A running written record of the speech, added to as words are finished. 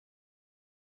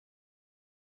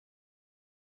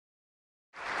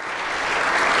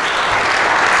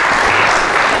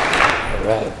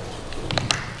right.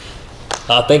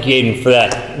 Thank you, Aiden, for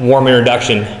that warm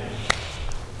introduction.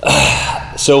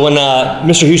 So when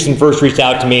Mr. Houston first reached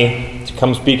out to me to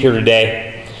come speak here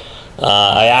today,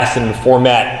 I asked him the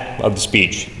format of the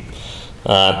speech.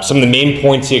 Some of the main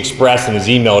points he expressed in his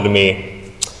email to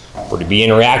me were to be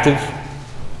interactive,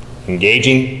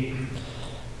 engaging,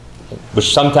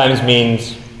 which sometimes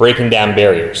means breaking down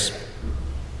barriers.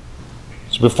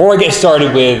 So before I get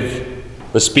started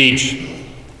with the speech,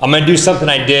 I'm going to do something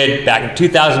I did back in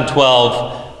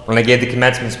 2012 when I gave the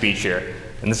commencement speech here.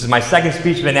 And this is my second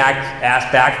speech I've been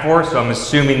asked back for, so I'm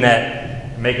assuming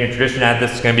that making a tradition out of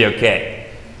this is going to be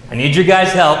okay. I need your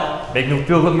guys' help, making me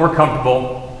feel a little more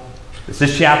comfortable. This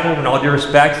is chapel, in all due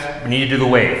respect, we need to do the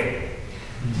wave.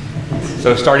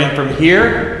 So starting from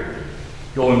here,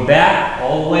 going back,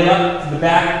 all the way up to the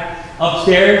back,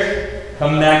 upstairs,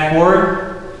 coming back forward.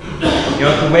 You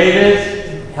know what the wave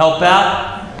is? Help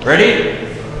out. Ready?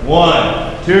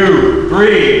 1, 2,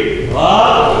 3.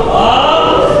 Up,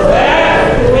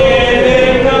 back, and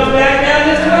then it comes back down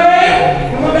this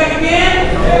way. Come on back again.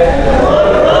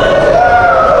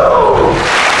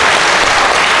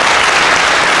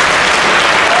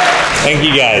 Thank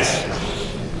you guys.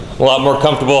 A lot more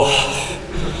comfortable.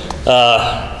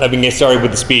 I've been getting started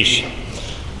with the speech.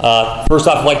 First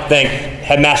off, I'd like to thank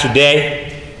Headmaster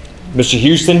Day, Mr.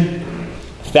 Houston,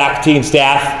 faculty and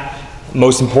staff,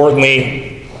 most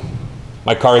importantly,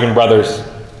 my Cardigan brothers,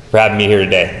 for having me here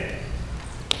today.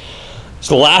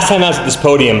 So the last time I was at this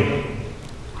podium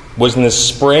was in the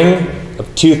spring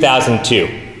of 2002,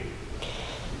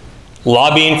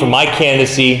 lobbying for my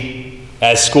candidacy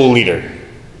as school leader.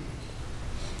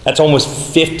 That's almost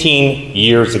 15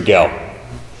 years ago.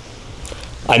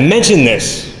 I mention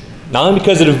this not only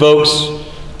because it evokes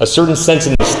a certain sense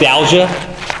of nostalgia,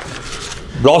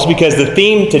 but also because the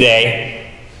theme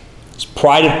today is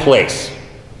pride of place.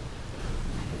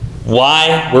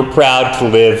 Why we're proud to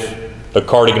live the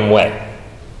Cardigan way.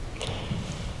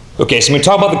 Okay, so when we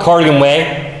talk about the Cardigan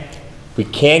way, we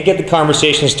can't get the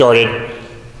conversation started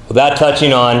without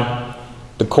touching on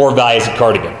the core values of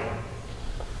Cardigan.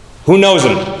 Who knows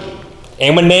them?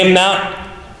 Anyone name them out?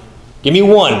 Give me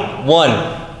one.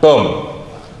 Boom.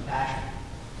 Compassion.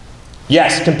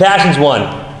 Yes, compassion's one.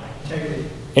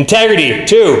 Integrity.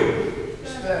 2.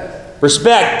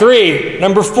 Respect. 3.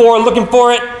 Number 4, looking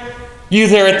for it. You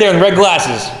there, right there in red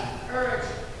glasses. Courage.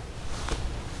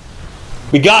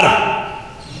 We got them.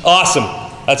 Awesome.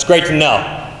 That's great to know.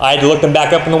 I had to look them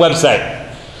back up on the website.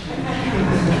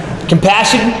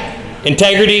 Compassion,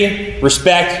 integrity,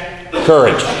 respect,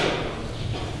 courage.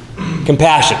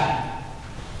 Compassion.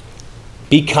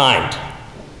 Be kind.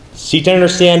 Seek to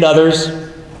understand others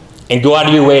and go out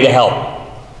of your way to help.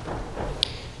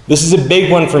 This is a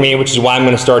big one for me, which is why I'm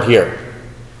going to start here.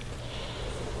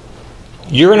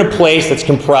 You're in a place that's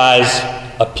comprised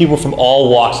of people from all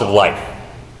walks of life.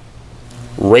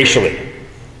 Racially,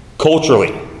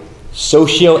 culturally,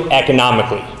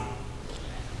 socioeconomically.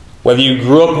 Whether you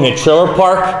grew up in a trailer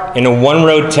park in a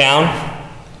one-road town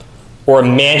or a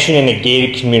mansion in a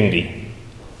gated community,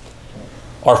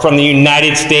 are from the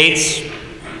United States,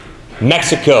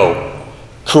 Mexico,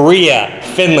 Korea,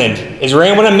 Finland. Is there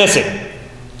anyone I'm missing?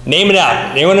 Name it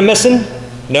out. Anyone I'm missing?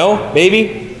 No?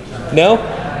 Maybe? No?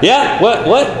 Yeah? What?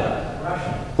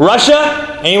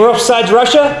 Russia? Anywhere else besides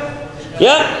Russia?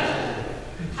 Yeah?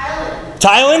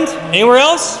 Thailand? Anywhere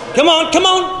else? Come on.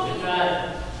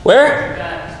 Where?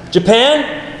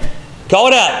 Japan? Call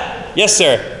it out. Yes,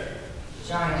 sir.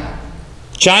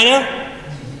 China?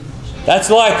 That's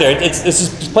the light there.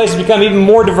 This place has become even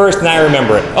more diverse than I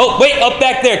remember it. Oh, wait, up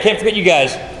back there. Can't forget you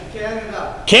guys.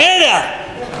 Canada!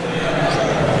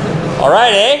 All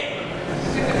right,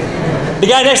 eh? The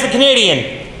guy next to the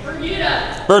Canadian.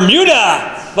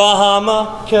 Bermuda!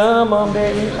 Bahama. Come on,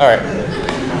 baby. All right.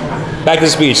 Back to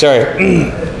the speech, sorry.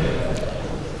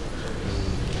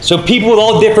 So people with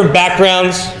all different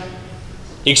backgrounds,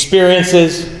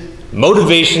 experiences,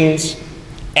 motivations,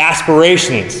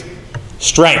 aspirations,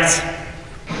 strengths.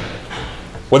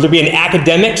 Whether it be in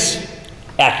academics,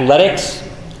 athletics,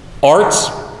 arts,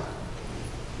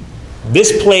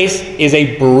 this place is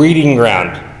a breeding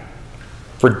ground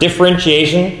for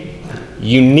differentiation,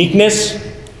 uniqueness,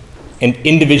 and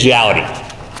individuality.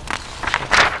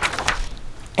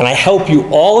 And I hope you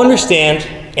all understand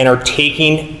and are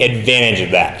taking advantage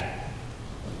of that.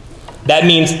 That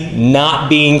means not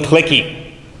being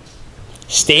cliquey,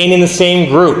 staying in the same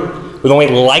group with only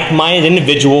like-minded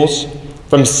individuals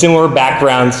from similar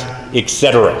backgrounds,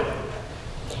 etc.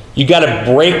 You gotta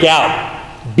break out,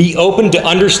 be open to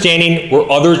understanding where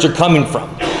others are coming from.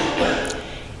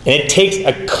 And it takes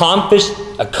a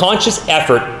conscious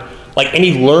effort like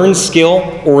any learned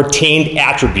skill or retained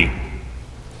attribute.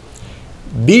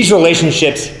 These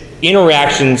relationships,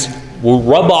 interactions, will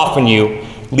rub off on you,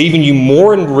 leaving you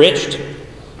more enriched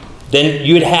than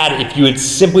you had had if you had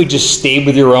simply just stayed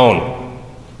with your own,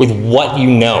 with what you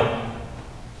know.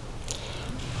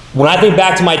 When I think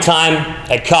back to my time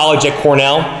at college at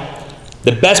Cornell,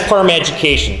 the best part of my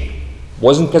education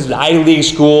wasn't because of an Ivy League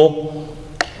school,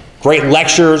 great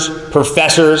lectures,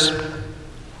 professors.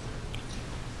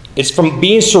 It's from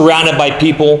being surrounded by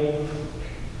people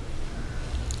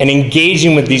and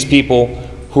engaging with these people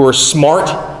who are smart,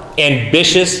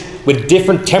 ambitious, with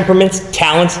different temperaments,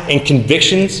 talents, and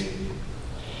convictions.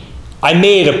 I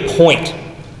made it a point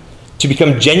to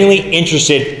become genuinely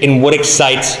interested in what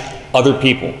excites other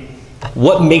people,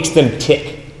 what makes them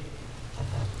tick.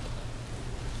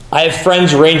 I have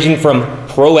friends ranging from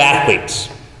pro athletes,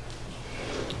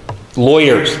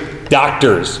 lawyers,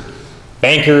 doctors,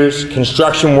 bankers,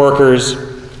 construction workers,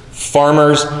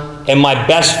 farmers, and my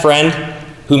best friend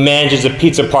who manages a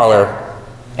pizza parlor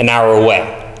an hour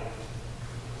away.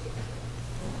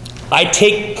 I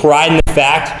take pride in the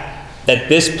fact that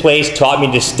this place taught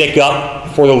me to stick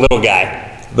up for the little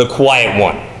guy, the quiet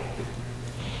one.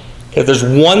 If there's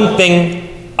one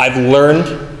thing I've learned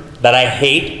that I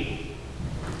hate,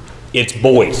 it's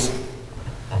bullies,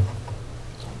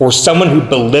 or someone who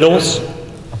belittles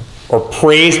or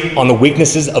preys on the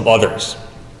weaknesses of others.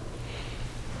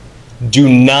 Do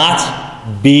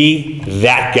not be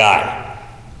that guy.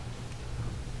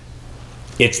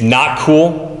 It's not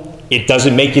cool. It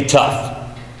doesn't make you tough.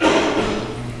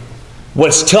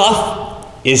 What's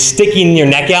tough is sticking your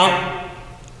neck out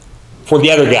for the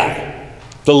other guy,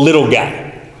 the little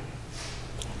guy.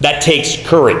 That takes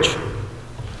courage,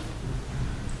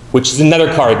 which is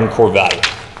another Cardigan core value.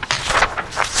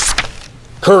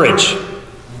 Courage.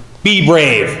 Be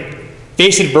brave.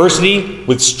 Face adversity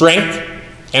with strength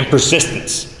and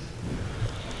persistence.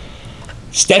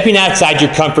 Stepping outside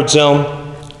your comfort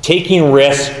zone, taking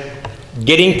risks,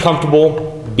 getting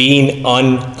comfortable, being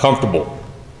uncomfortable.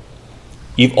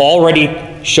 You've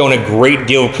already shown a great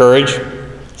deal of courage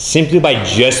simply by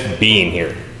just being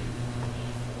here.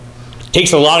 It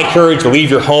takes a lot of courage to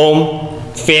leave your home,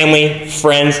 family,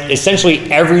 friends,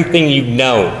 essentially everything you've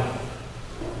known,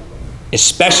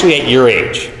 especially at your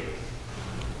age.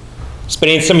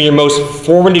 Spending some of your most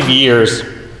formative years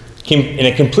in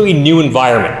a completely new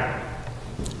environment,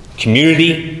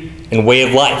 community, and way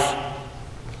of life.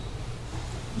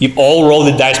 You've all rolled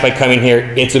the dice by coming here.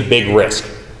 It's a big risk.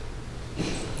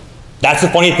 That's the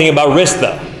funny thing about risk,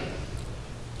 though.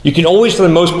 You can always, for the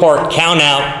most part, count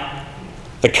out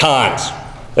the cons,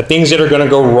 the things that are going to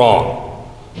go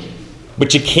wrong.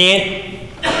 But you can't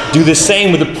do the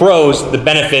same with the pros, the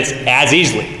benefits, as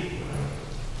easily.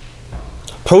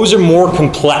 Pros are more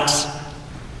complex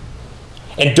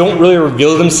and don't really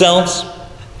reveal themselves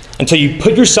until you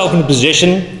put yourself in a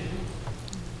position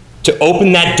to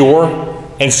open that door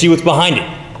and see what's behind it.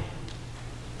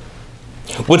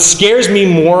 What scares me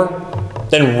more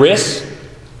than risks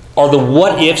are the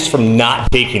what-ifs from not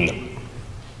taking them.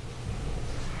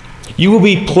 You will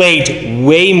be plagued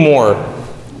way more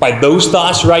by those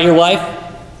thoughts throughout your life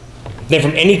than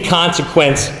from any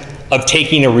consequence of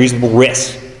taking a reasonable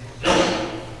risk.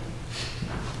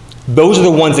 Those are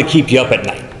the ones that keep you up at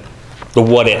night, the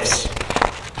what-ifs.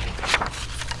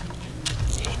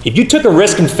 If you took a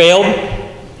risk and failed,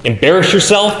 embarrassed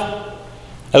yourself,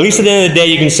 at least at the end of the day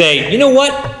you can say, you know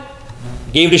what?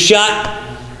 Gave it a shot,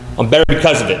 I'm better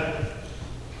because of it.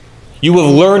 You will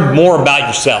have learned more about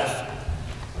yourself.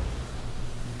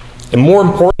 And more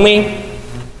importantly,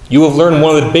 you will have learned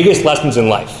one of the biggest lessons in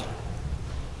life.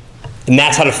 And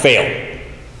that's how to fail.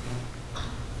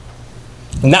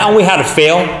 Not only how to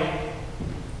fail,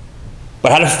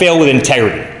 but how to fail with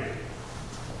integrity.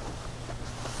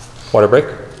 Water break?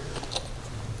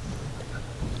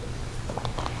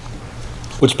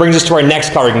 Which brings us to our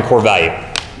next Cardigan core value,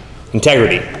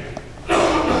 integrity.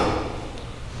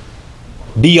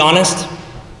 Be honest,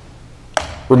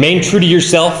 remain true to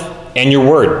yourself and your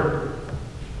word.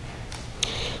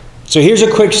 So here's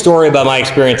a quick story about my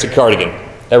experience at Cardigan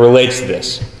that relates to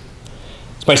this.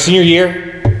 It's my senior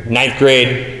year, 9th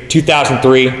grade,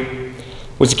 2003.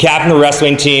 Was the captain of the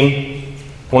wrestling team.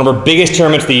 One of our biggest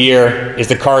tournaments of the year is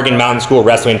the Cardigan Mountain School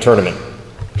Wrestling Tournament.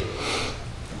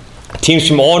 Teams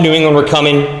from all New England were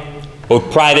coming,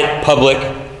 both private, public.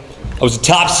 I was the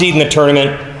top seed in the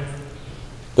tournament.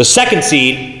 The second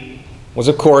seed was,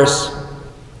 of course,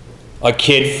 a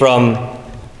kid from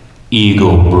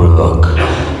Eagle Brook.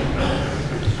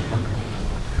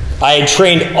 I had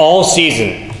trained all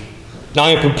season, not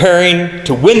only preparing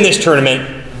to win this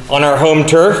tournament on our home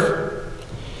turf,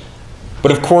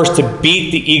 but of course to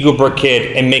beat the Eagle Brook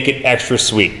Kid and make it extra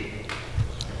sweet.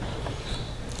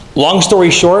 Long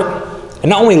story short, I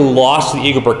not only lost to the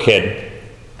Eagle Brook Kid,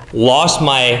 lost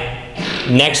my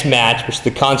next match, which is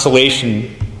the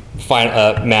consolation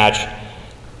match,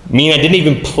 meaning I didn't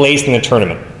even place in the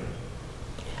tournament.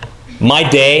 My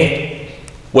day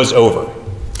was over.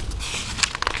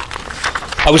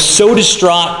 I was so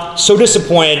distraught, so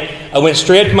disappointed, I went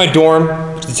straight up to my dorm,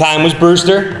 which at the time was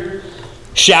Brewster,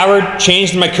 showered,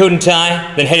 changed my coat and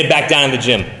tie, then headed back down to the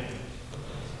gym.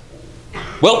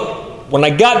 Well, when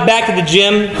I got back to the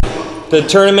gym, the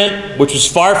tournament, which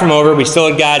was far from over, we still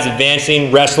had guys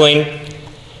advancing, wrestling,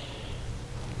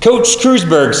 Coach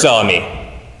Kreuzberg saw me.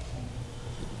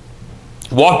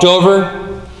 Walked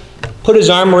over, put his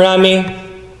arm around me,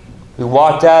 we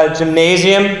walked out of the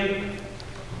gymnasium,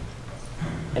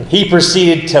 and he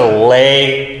proceeded to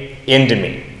lay into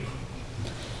me.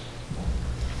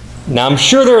 Now, I'm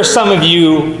sure there are some of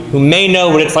you who may know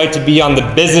what it's like to be on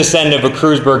the business end of a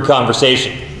Kreuzberg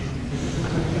conversation.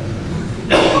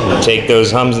 You take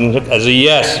those hums as a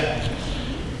yes.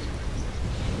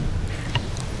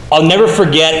 I'll never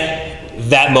forget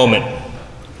that moment.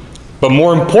 But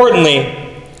more importantly,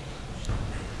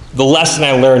 the lesson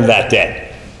I learned that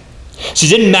day. So it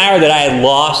didn't matter that I had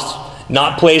lost,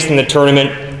 not placed in the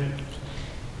tournament,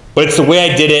 but it's the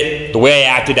way I did it, the way I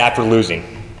acted after losing.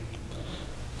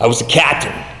 I was the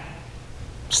captain.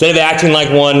 Instead of acting like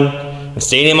one and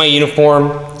staying in my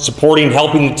uniform, supporting,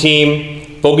 helping the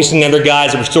team, focusing on other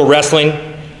guys that were still wrestling,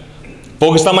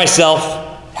 focused on myself,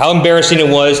 how embarrassing it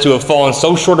was to have fallen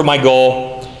so short of my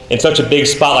goal in such a big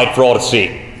spotlight for all to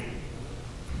see.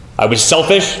 I was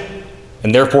selfish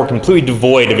and therefore completely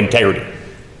devoid of integrity.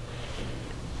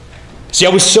 See, I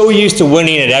was so used to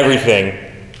winning at everything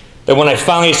that when I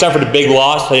finally suffered a big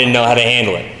loss, I didn't know how to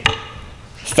handle it.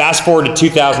 Fast forward to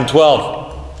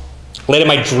 2012, I landed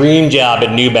my dream job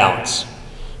at New Balance,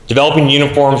 developing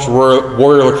uniforms for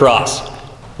Warrior Lacrosse,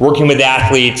 working with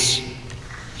athletes,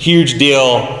 huge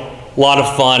deal, a lot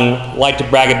of fun, like to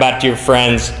brag about to your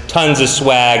friends, tons of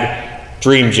swag,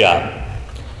 dream job.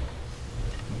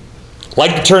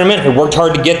 Like the tournament, I worked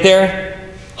hard to get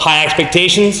there, high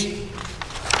expectations.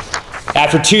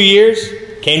 After 2 years,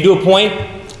 came to a point,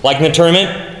 like in the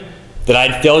tournament, that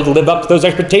I'd failed to live up to those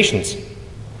expectations.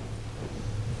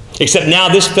 Except now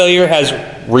this failure has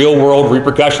real-world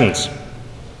repercussions.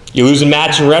 You lose a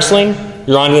match in wrestling,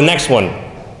 you're on to the next one.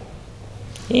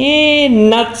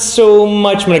 Not so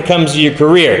much when it comes to your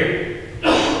career.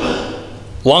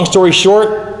 Long story short,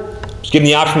 I was given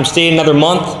the option to stay another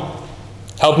month,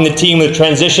 helping the team with the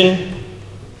transition,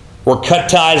 or cut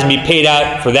ties and be paid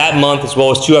out for that month as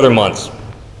well as 2 other months.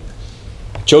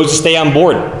 I chose to stay on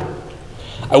board.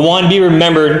 I wanted to be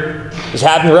remembered as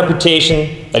having a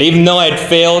reputation that even though I had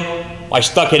failed, I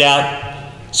stuck it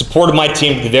out, supported my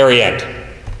team to the very end.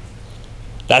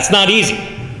 That's not easy.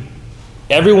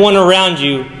 Everyone around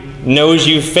you knows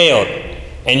you've failed,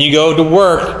 and you go to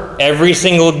work every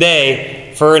single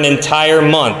day for an entire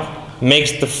month.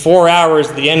 Makes the 4 hours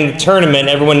at the end of the tournament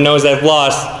everyone knows I've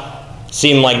lost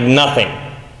seem like nothing.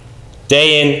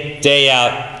 Day in, day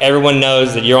out, everyone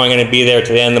knows that you're only going to be there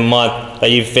to the end of the month,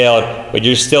 that you've failed, but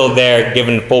you're still there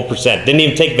giving the full percent. Didn't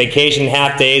even take vacation,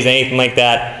 half days, anything like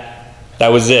that. That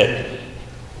was it.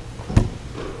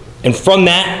 And from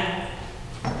that,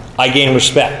 I gained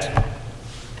respect,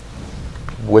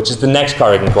 which is the next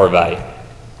Cardigan core value.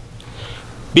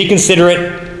 Be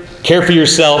considerate, care for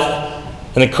yourself,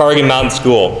 and the Cardigan Mountain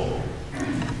School.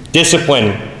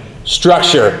 Discipline,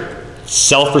 structure,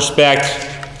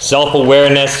 self-respect,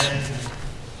 self-awareness.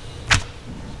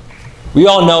 We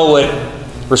all know what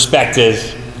respect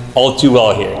is all too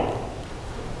well here.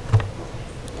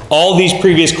 All these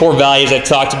previous core values I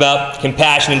talked about,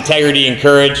 compassion, integrity, and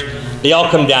courage, they all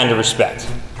come down to respect.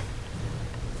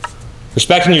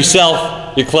 Respecting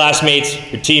yourself, your classmates,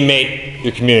 your teammate,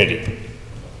 your community.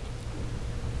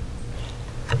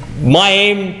 My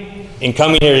aim in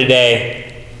coming here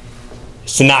today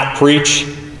is to not preach.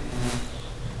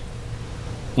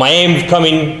 My aim of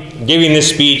coming, giving this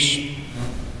speech,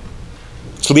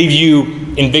 is to leave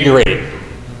you invigorated,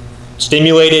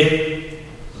 stimulated,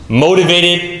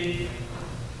 motivated,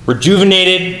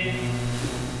 rejuvenated,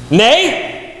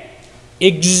 nay,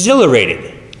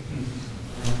 exhilarated,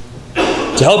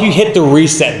 to help you hit the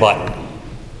reset button.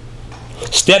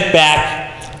 Step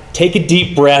back, take a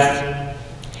deep breath,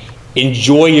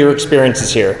 enjoy your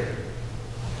experiences here.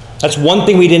 That's one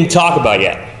thing we didn't talk about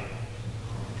yet.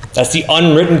 That's the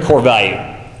unwritten core value,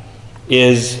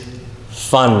 is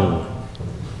fun.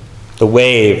 The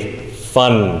wave,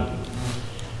 fun.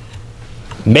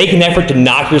 Make an effort to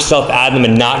knock yourself out of the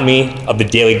monotony of the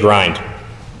daily grind.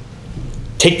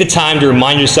 take the time to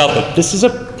remind yourself that this is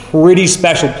a pretty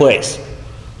special place.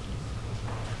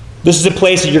 This is a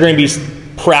place that you're going to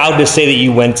be proud to say that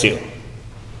you went to.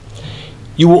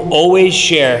 You will always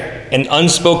share an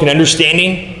unspoken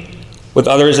understanding with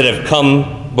others that have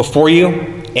come before you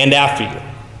and after you.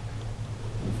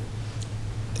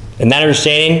 And that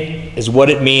understanding is what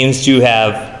it means to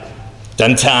have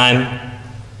done time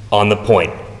on the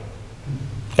point.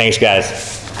 Thanks,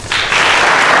 guys.